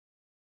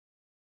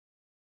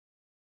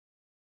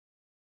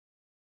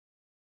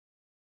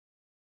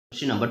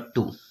Question number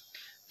 2.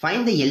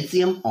 Find the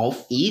LCM of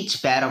each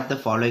pair of the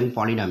following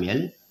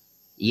polynomial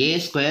a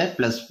square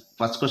plus,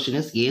 first question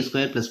is a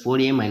square plus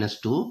 4a minus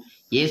 2,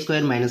 a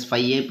square minus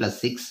 5a plus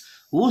 6,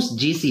 whose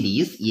GCD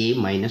is a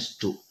minus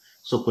 2.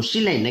 So,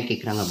 question la enna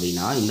kekkranga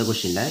appadina indha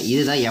question la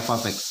idha f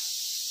of x.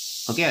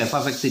 Okay, f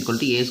of x equal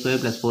to a square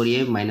plus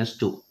 4a minus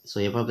 2. So,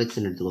 f of x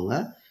nu edukonga,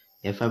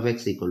 f of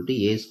x equal to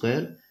a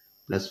square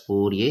plus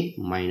 4a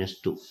minus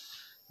 2.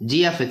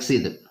 G of x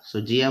idu.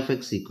 So, g of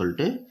x equal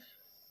to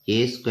a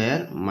square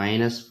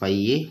minus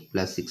 5a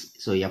plus 6.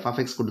 So, f of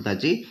x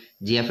கொடுத்தாச்சு,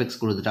 g of x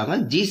கொடுத்துட்டாங்க,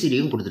 gcd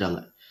யும்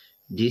கொடுத்துட்டாங்க.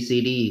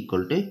 gcd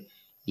equal to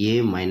a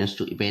minus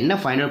 2. இப்போ என்ன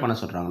find out பண்ண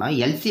சொல்றாங்கன்னா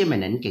LCM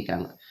என்னன்னு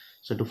கேட்குறாங்க.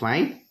 So, to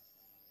find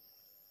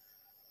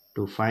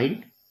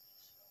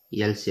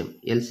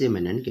LCM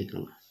என்னன்னு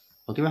கேட்குறாங்க.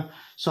 ஓகேவா?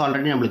 ஸோ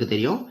ஆல்ரெடி நம்மளுக்கு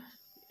தெரியும்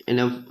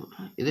என்ன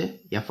இது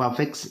f of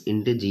x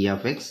into g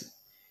of x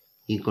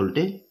equal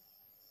to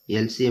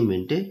LCM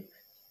into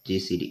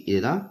gcd.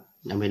 இதுதான்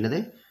நம்ம என்னது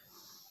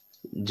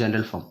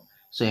general form.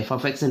 So, f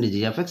of x and g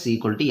of x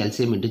equal to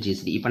LCM into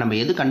GCD. இப்போ நம்ம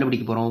எது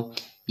கண்டுபிடிக்க போகிறோம்?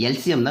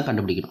 LCM தான்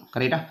கண்டுபிடிக்கணும்.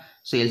 கரெக்டா?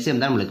 ஸோ LCM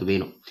தான் நம்மளுக்கு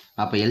வேணும்.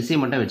 அப்போ LCM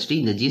மட்டும் வச்சுட்டு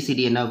இந்த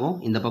GCD என்ன ஆகும்?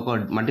 இந்த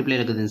பக்கம் மல்டிப்ளை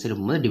இருக்கிறது இந்த சைடு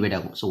போகும்போது டிவைட்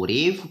ஆகும். ஸோ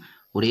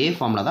ஒரே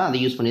ஃபார்மில் தான் அதை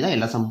யூஸ் பண்ணி தான்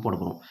எல்லா சம்மும் போட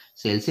போகிறோம்.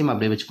 ஸோ LCM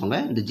அப்படியே வச்சுக்கோங்க.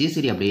 இந்த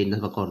GCD அப்படியே இந்த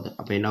பக்கம் வருது.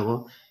 அப்போ என்ன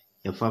ஆகும்?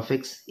 f of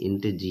x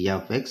into g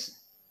of x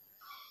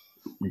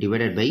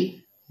divided by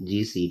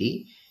GCD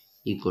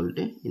equal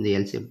to இந்த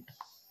LCM.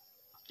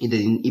 இது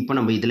இப்போ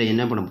நம்ம இதில்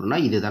என்ன பண்ண போகிறோம்னா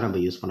இதுதான் நம்ம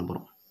யூஸ் பண்ண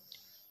போகிறோம்.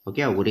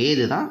 ஓகே, ஒரே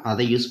இது தான்,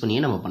 அதை யூஸ் பண்ணியே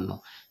நம்ம பண்ணோம்.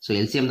 ஸோ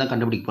LCM தான்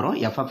கண்டுபிடிக்க போகிறோம்.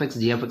 f of x,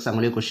 g of x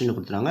அவங்களே கொஸ்டின்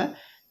கொடுத்துட்டாங்க,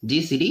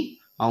 GCD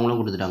அவங்களும்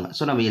கொடுத்துட்டாங்க.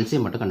 ஸோ நம்ம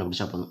LCM மட்டும்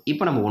கண்டுபிடிச்சா போதும்.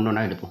 இப்போ நம்ம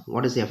ஒன்றா எடுப்போம்.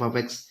 What is f of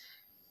x?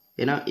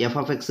 ஏன்னா f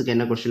of xக்கு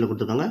என்ன கொஸ்டினில்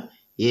கொடுத்துருக்காங்க?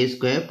 a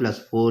square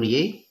plus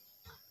 4a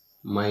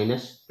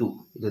minus 2.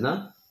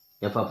 இதுதான்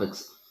f of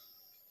x.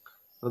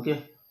 Okay,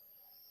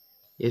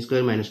 a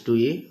square minus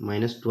 2a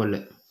minus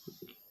 12.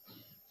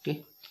 Okay,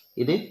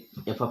 இது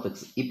f of x.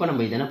 இப்போ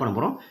நம்ம இது என்ன பண்ண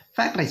போகிறோம்?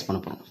 ஃபேக்டரைஸ் பண்ண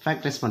போகிறோம்.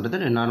 ஃபேக்டரைஸ்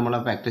பண்ணுறது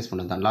நார்மலாக ஃபேக்டரைஸ்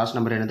பண்ணது தான். லாஸ்ட்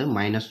நம்பர் என்னது?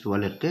 மைனஸ்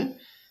 12 இருக்குது.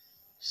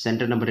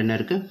 சென்டர் நம்பர் என்ன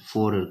இருக்குது?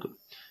 4 இருக்குது.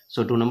 ஸோ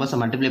 2 நம்பர்ஸை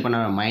மல்டிப்ளை பண்ண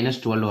மைனஸ்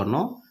 12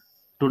 வரணும்,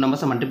 2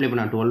 நம்பர்ஸை மல்டிப்ளை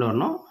பண்ண 12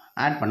 வரணும்,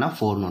 ஆட் பண்ணால்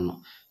 4 வரணும்.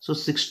 So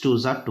 6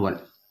 2s are 12.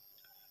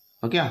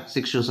 Okay,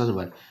 6 2s are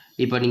 12.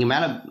 இப்போ நீங்கள்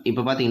மேலே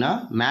இப்போ பார்த்தீங்கன்னா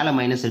மேலே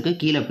மைனஸ் இருக்குது,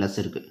 கீழே ப்ளஸ்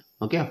இருக்குது.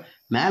 ஓகே,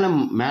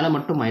 மேலே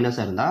மட்டும்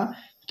மைனஸாக இருந்தால்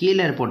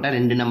கீழே போட்டால்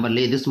 2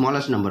 நம்பர்லேயே இது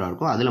ஸ்மாலஸ்ட் நம்பராக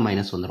இருக்கும், அதில்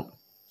மைனஸ் வந்துடும்.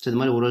 ஸோ இது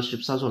மாதிரி ஒரு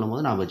ஸ்டெப்ஸாக சொல்லும்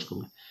போது நான்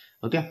வச்சுக்கோங்க.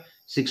 Okay,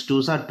 6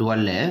 2s are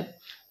 12.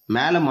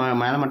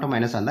 மேலே மட்டும்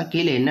மைனஸாக இருந்தால்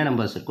கீழே என்ன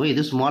நம்பர்ஸ் இருக்கோ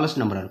இது ஸ்மாலஸ்ட்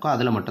நம்பராக இருக்கோ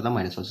அதில் மட்டும் தான்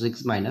மைனஸ் வரும்.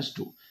 6 minus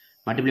 2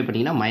 மல்டிப்ளை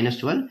பண்ணிங்கன்னா மைனஸ்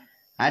 12,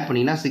 ஆட்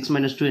பண்ணிங்கன்னா 6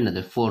 minus 2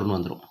 என்னது? 4னு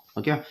வந்துடும்.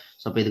 ஓகே,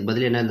 ஸோ இப்போ இதுக்கு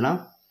பதில் என்ன எழுதலாம்?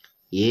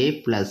 a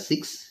plus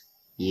 6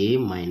 a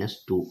minus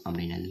 2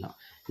 அப்படின்னு எழுதலாம்.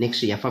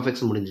 நெக்ஸ்ட் f of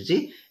x முடிஞ்சிச்சு.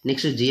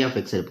 நெக்ஸ்ட் g of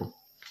x இருப்போம்.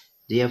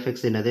 g of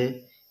x என்னது?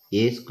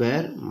 a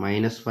square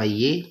minus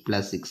 5a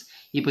plus 6.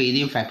 இப்போ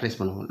இதையும் ஃபேக்டரைஸ்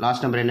பண்ணுவோம்.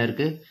 லாஸ்ட் நம்பர் என்ன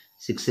இருக்குது?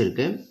 6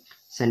 இருக்குது.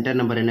 சென்டர்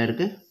நம்பர் என்ன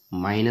இருக்குது?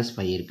 மைனஸ்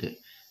 5 இருக்குது.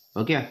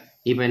 ஓகே,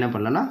 இப்போ என்ன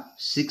பண்ணலாம்னா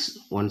 6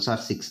 1s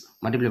are 6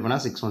 மல்டிப்ளை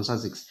பண்ணால் 6 1s are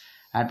 6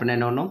 ஆட் பண்ணால்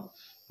என்ன வரணும்?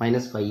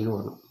 மைனஸ் 5னு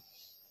வரணும்.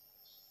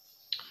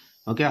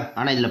 ஓகே,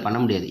 ஆனால் இதில் பண்ண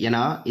முடியாது.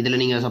 ஏன்னா இதில்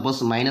நீங்கள் சப்போஸ்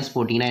மைனஸ்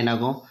போட்டிங்கன்னா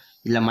என்னாகும்?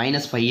 இதில்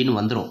மைனஸ் 5னு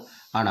வந்துடும்.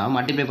 ஆனால்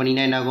மல்டிப்ளை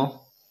பண்ணிங்கன்னா என்னாகும்?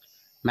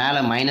 மேலே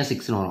மைனஸ்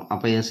 6னு வரும்.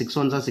 அப்போ 6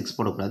 1s are 6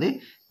 போடக்கூடாது,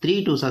 3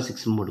 2s are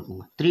 6னு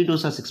போட்டுக்கோங்க. 3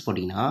 2s are 6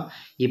 போட்டிங்கன்னா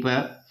இப்போ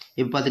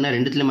பார்த்தீங்கன்னா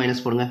ரெண்டுத்துலேயும்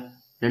மைனஸ் போடுங்க.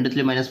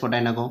 ரெண்டுத்துலேயும் மைனஸ்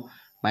போட்டால் என்னாகும்?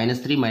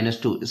 Minus 3 minus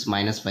 2 is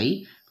minus 5.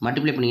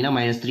 Multiply பண்ணிங்கன்னா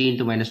minus 3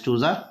 into minus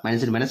 2s are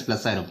minus 3 minus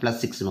plus ஆயிரும், ப்ளஸ்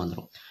 6னு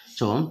வந்துடும்.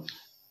 ஸோ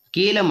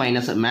கீழே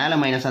மைனஸ் மேலே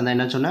மைனஸ் இருந்தால்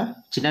என்ன சொன்னால்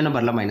சின்ன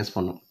நம்பரில் மைனஸ்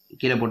பண்ணும்.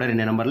 கீழே போட்டால்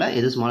 2 நம்பரில்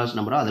எது ஸ்மாலஸ்ட்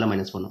நம்பரோ அதில்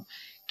மைனஸ் பண்ணும்.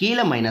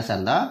 கீழே மைனஸாக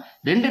இருந்தால்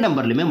 2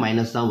 நம்பர்லையுமே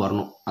மைனஸ் தான்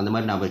வரணும். அந்த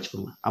மாதிரி ஞாபகம்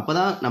வச்சுக்கோங்க. அப்போ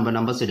தான் நம்ம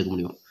நம்பர்ஸ் எடுக்க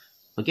முடியும்.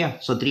 Okay,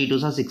 so 3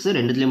 2s are 6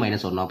 ரெண்டுத்துலேயும்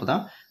minus வரணும். அப்போ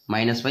தான்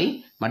மைனஸ் 5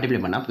 மல்டிப்ளை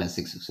பண்ணால் plus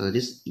 6. So that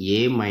is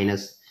a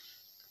minus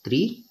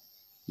 3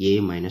 a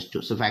minus 2.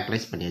 So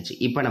factorise பண்ணியாச்சு.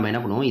 இப்போ நம்ம என்ன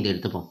பண்ணுவோம்? இது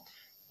எடுத்துப்போம்.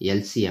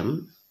 LCM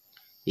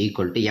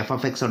equal to f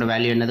of x ஓட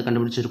வேல்யூ என்னது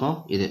கண்டுபிடிச்சிருக்கோம்?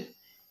 இது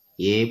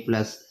a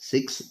plus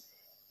 6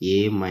 a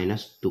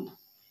minus 2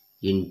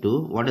 into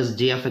what is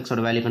g of x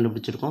ஓட வேல்யூ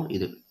கண்டுபிடிச்சிருக்கோம்?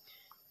 இது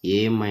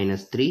a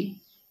minus 3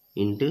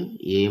 into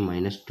a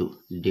minus 2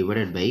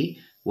 divided by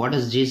what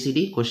is GCD?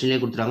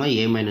 கொஸ்டின்லேயே கொடுத்துருக்காங்க,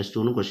 a minus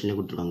 2னு கொஸ்டின்லேயே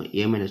கொடுத்துருக்காங்க.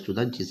 a minus 2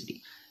 தான் GCD.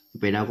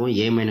 இப்போ என்ன ஆகும்?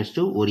 a minus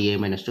 2 ஒரு a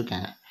minus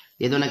 2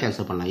 எது வேணால்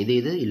கேன்சல் பண்ணலாம். இது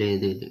இல்லை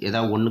இது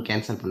ஏதாவது ஒன்று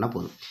கேன்சல் பண்ணால்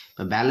போதும்.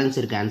 இப்போ பேலன்ஸ்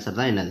இருக்க ஆன்சர்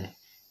தான் என்னது?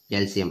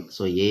 LCM.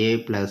 So a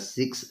plus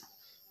 6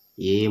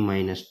 a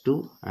minus 2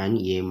 and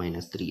a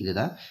minus 3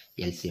 இதுதான்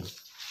LCM.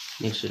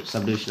 Next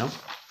subdivision of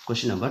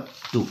question number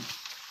 2.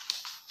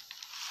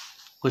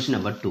 Question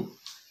number 2.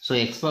 So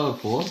x power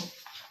 4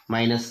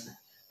 minus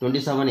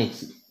 27x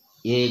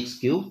ax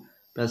cube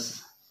plus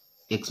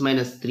x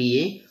minus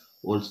 3a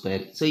whole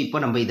square. So இப்போ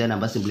நம்ம இதை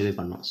நம்ம simplify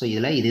பண்ணோம். So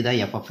இதில்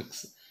இதுதான் f of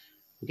x.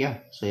 Okay,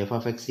 so f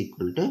of x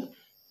equal to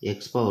x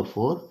power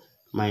 4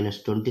 minus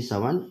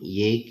 27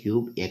 a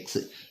cube x.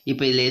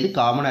 இப்போ இதில் எது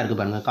காமனாக இருக்குது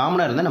பாருங்கள்.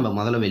 காமனாக இருந்தால் நம்ம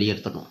முதல்ல வெளியே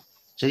எடுத்துடணும்.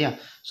 சரியா?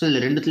 ஸோ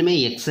இதில் ரெண்டுத்துலையுமே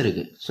எக்ஸ்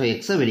இருக்குது. ஸோ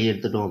எக்ஸை வெளியே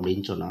எடுத்துட்டோம்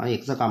அப்படின்னு சொன்னால்,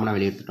 எக்ஸை காமனாக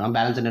வெளியே எடுத்துட்டோம்,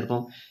 பேலன்ஸ் என்ன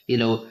இருக்கும்?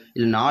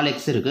 இதில் 4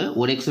 எக்ஸ் இருக்குது,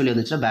 ஒரு எக்ஸ் வெளியே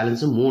வந்துச்சுன்னா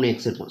பேலன்ஸு 3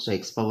 எக்ஸ் இருக்கும். ஸோ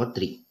எக்ஸ் பவர்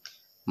 3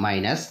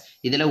 மைனஸ்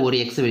இதில் ஒரு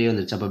எக்ஸ் வெளியே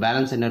வந்துருச்சு, அப்போ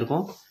பேலன்ஸ் என்ன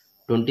இருக்கும்?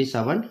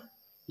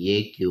 27a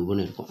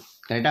கியூப்னு இருக்கும்.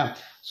 கரெக்டாக?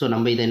 ஸோ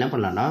நம்ம இதை என்ன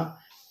பண்ணலான்னா,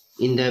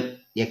 இந்த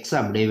எக்ஸை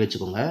அப்படியே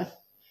வச்சுக்கோங்க,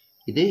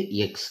 இது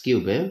எக்ஸ்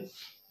கியூபு,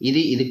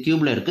 இது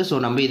கியூபில் இருக்குது. ஸோ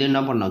நம்ம இது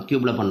என்ன பண்ணோம்?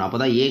 கியூபில் பண்ணோம். அப்போ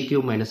தான் a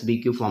cube minus b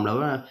cube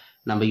ஃபார்முலாவை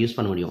நம்ம யூஸ்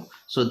பண்ண முடியும்.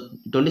 ஸோ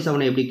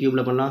 27 எப்படி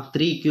கியூபில் பண்ணலாம்?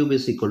 3 cube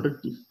is equal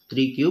to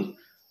 3 cube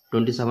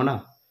 27.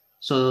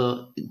 So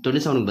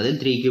 27க்கு பதில்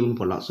 3 கியூப்னு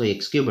போடலாம். ஸோ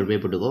எக்ஸ் கியூப்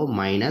அப்படியே போட்டுக்கோ,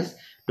 மைனஸ்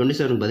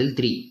 27க்கு பதில்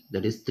 3,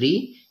 தட் இஸ் 3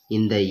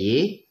 இந்த a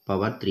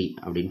பவர் 3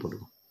 அப்படின்னு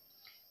போட்டுக்கோ.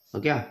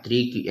 ஓகே,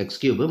 3 எக்ஸ்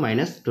கியூபு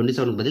மைனஸ்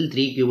 27க்கு பதில்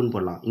 3 கியூப்னு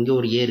போடலாம். இங்கே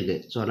ஒரு a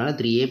இருக்குது, ஸோ அதனால்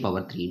 3a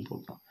பவர் 3ன்னு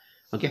போட்டோம்.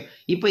 ஓகே,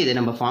 இப்போ இதை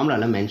நம்ம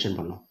ஃபார்முலாவில் மென்ஷன்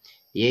பண்ணோம்.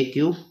 a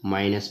cube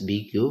minus b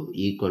cube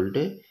equal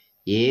to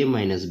a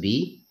minus b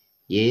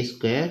a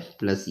square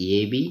plus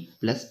ab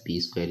plus b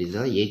square.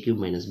 இதுதான் a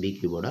cube minus b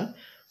கியூபோட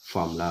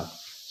formula.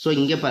 So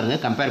இங்கே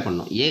பாருங்கள், கம்பேர்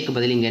பண்ணோம். ஏக்கு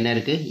பதில் இங்கே என்ன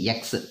இருக்குது?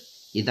 எக்ஸு.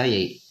 இதுதான்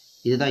a,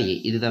 இதுதான் a,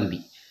 இதுதான் b.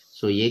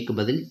 ஸோ ஏக்கு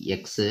பதில்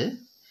எக்ஸு,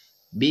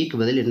 பிக்கு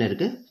பதில் என்ன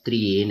இருக்குது?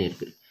 3aன்னு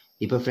இருக்குது.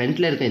 இப்போ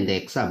ஃப்ரண்ட்டில் இருக்க இந்த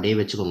எக்ஸை அப்படியே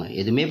வச்சுக்கோங்க,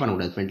 எதுவுமே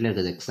பண்ணக்கூடாது, ஃப்ரண்ட்டில்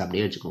இருக்கிற எக்ஸை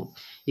அப்படியே வச்சுக்கோங்க.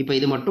 இப்போ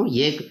இது மட்டும்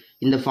ஏக்கு,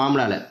 இந்த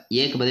ஃபார்முலாவில்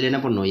ஏக்கு பதில் என்ன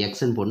பண்ணணும்?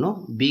 எக்ஸ்ன்னு போடணும்,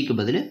 பிக்கு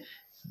பதில்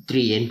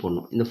 3aன்னு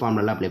போடணும். இந்த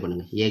ஃபார்முலாவில் அப்ளை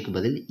பண்ணுங்கள். ஏக்கு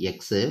பதில்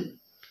எக்ஸு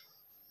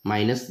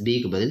மைனஸ்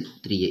பிக்கு பதில்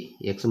 3a,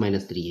 எக்ஸ்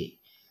மைனஸ் 3a.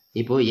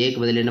 இப்போது ஏக்கு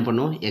பதில் என்ன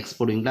பண்ணணும்? எக்ஸ்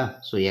போடுவீங்களா?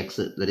 So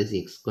x, that is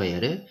X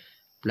square,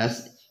 plus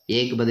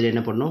ஏக்கு பதில்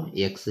என்ன பண்ணணும்?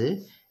 எக்ஸு,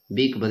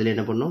 பிக்கு பதில்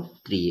என்ன பண்ணணும்?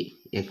 3a,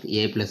 X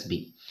a plus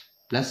b,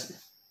 plus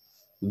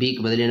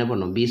பிக்கு பதில் என்ன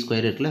பண்ணணும்? b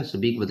ஸ்கொயர் இருக்குல்ல, ஸோ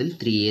பிக்கு பதில்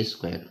 3a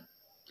ஸ்கொயர்,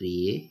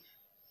 3a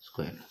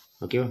ஸ்கொயர்.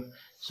 ஓகேவா?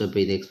 ஸோ இப்போ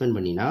இதை எக்ஸ்பேண்ட்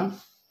பண்ணினா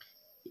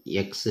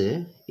எக்ஸு,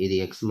 இது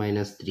எக்ஸ்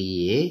மைனஸ்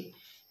 3a,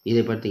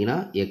 இது பார்த்தீங்கன்னா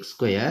எக்ஸ்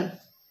ஸ்கொயர்,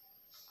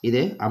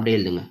 இது அப்படியே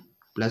எழுதுங்க,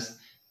 ப்ளஸ்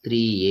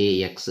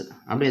 3ax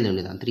அப்படியே எழுத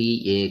வேண்டியதான்.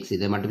 3ax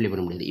இதை மல்டிப்ளை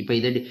பண்ண முடியாது. இப்போ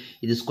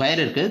இது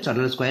ஸ்கொயர் இருக்குது, ஸோ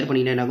அதனால் ஸ்கொயர்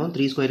பண்ணிங்கன்னா என்ன ஆகும்?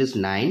 3 square is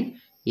 9,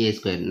 a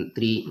square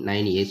 3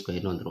 9a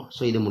ஸ்கொயர்னு வந்துடும்.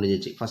 ஸோ இது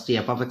முடிஞ்சிச்சு. ஃபஸ்ட்டு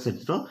f of x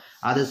எடுத்துட்டோம்,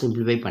 அதை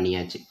சிம்பிளிஃபை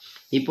பண்ணியாச்சு.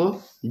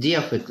 இப்போது g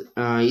of x,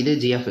 இது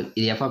g of x,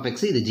 இது f of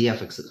x, இது g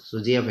of x. So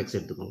g of x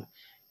எடுத்துக்கோங்க.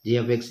 g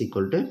of x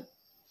equal to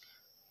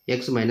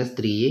x minus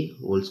 3a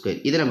whole square.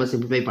 இதை நம்ம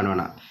சிம்பிளிஃபை பண்ண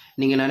வேணாம்.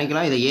 நீங்கள்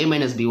நினைக்கலாம் இதை a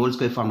minus b whole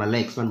square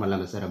ஃபார்ம்லாம் expand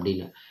பண்ணலாமே சார்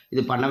அப்படின்னு.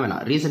 இது பண்ண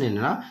வேணாம். ரீசன்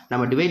என்னென்னா,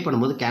 நம்ம டிவைட்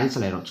பண்ணும்போது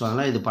கேன்சல் ஆயிரும். ஸோ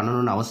அதனால் இது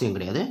பண்ணணும்னு அவசியம்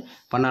கிடையாது,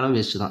 பண்ணாலும்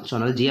வேஸ்ட்டு தான். ஸோ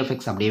அதனால் g of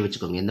x அப்படியே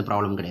வச்சுக்கோங்க, எந்த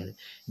ப்ராப்ளமும் கிடையாது.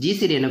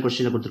 GCD என்ன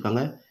கொஸ்டினில்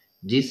கொடுத்துருக்காங்க?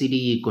 GCD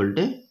equal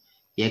to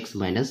X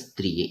minus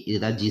 3a,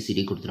 இதுதான் GCD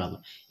கொடுத்துருவாங்க.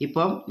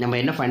 இப்போ நம்ம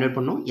என்ன ஃபைண்ட் அவுட்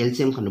பண்ணணும்?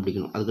 எல்சிஎம்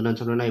கண்டுபிடிக்கணும். அதுக்கு நான்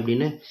சொன்னேன்னா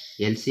எப்படின்னு,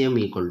 LCM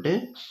equal to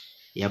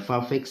f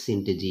of x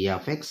into g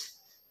of x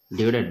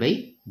divided by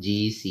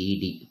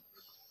GCD.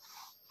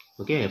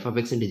 Okay, f of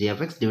x into g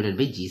of x divided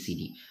by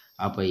GCD.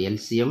 அப்போ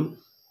LCM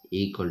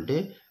equal to,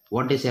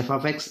 what is f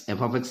of x?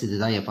 f of x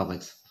இதுதான் f of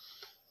x.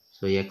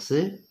 So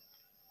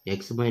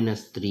x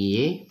minus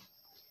 3a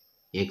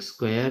x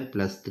square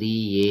plus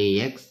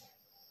 3ax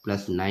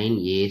plus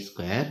 9a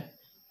square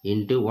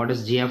into what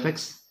is g of x?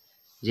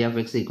 g of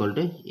x equal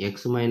to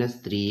x minus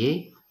 3a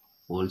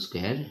whole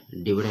square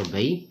divided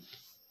by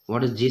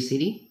what is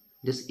GCD?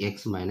 This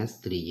x minus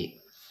 3a.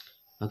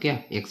 Okay,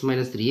 X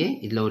minus 3a,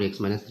 இதில் ஒரு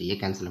X minus 3a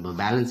cancel பண்ணுவோம்.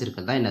 Balance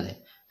இருக்கிறது தான் என்னது?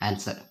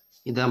 Answer.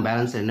 இதுதான்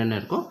balance என்னென்ன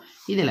இருக்கோ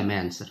இது எல்லாமே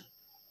ஆன்சர்.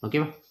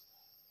 ஓகேவா?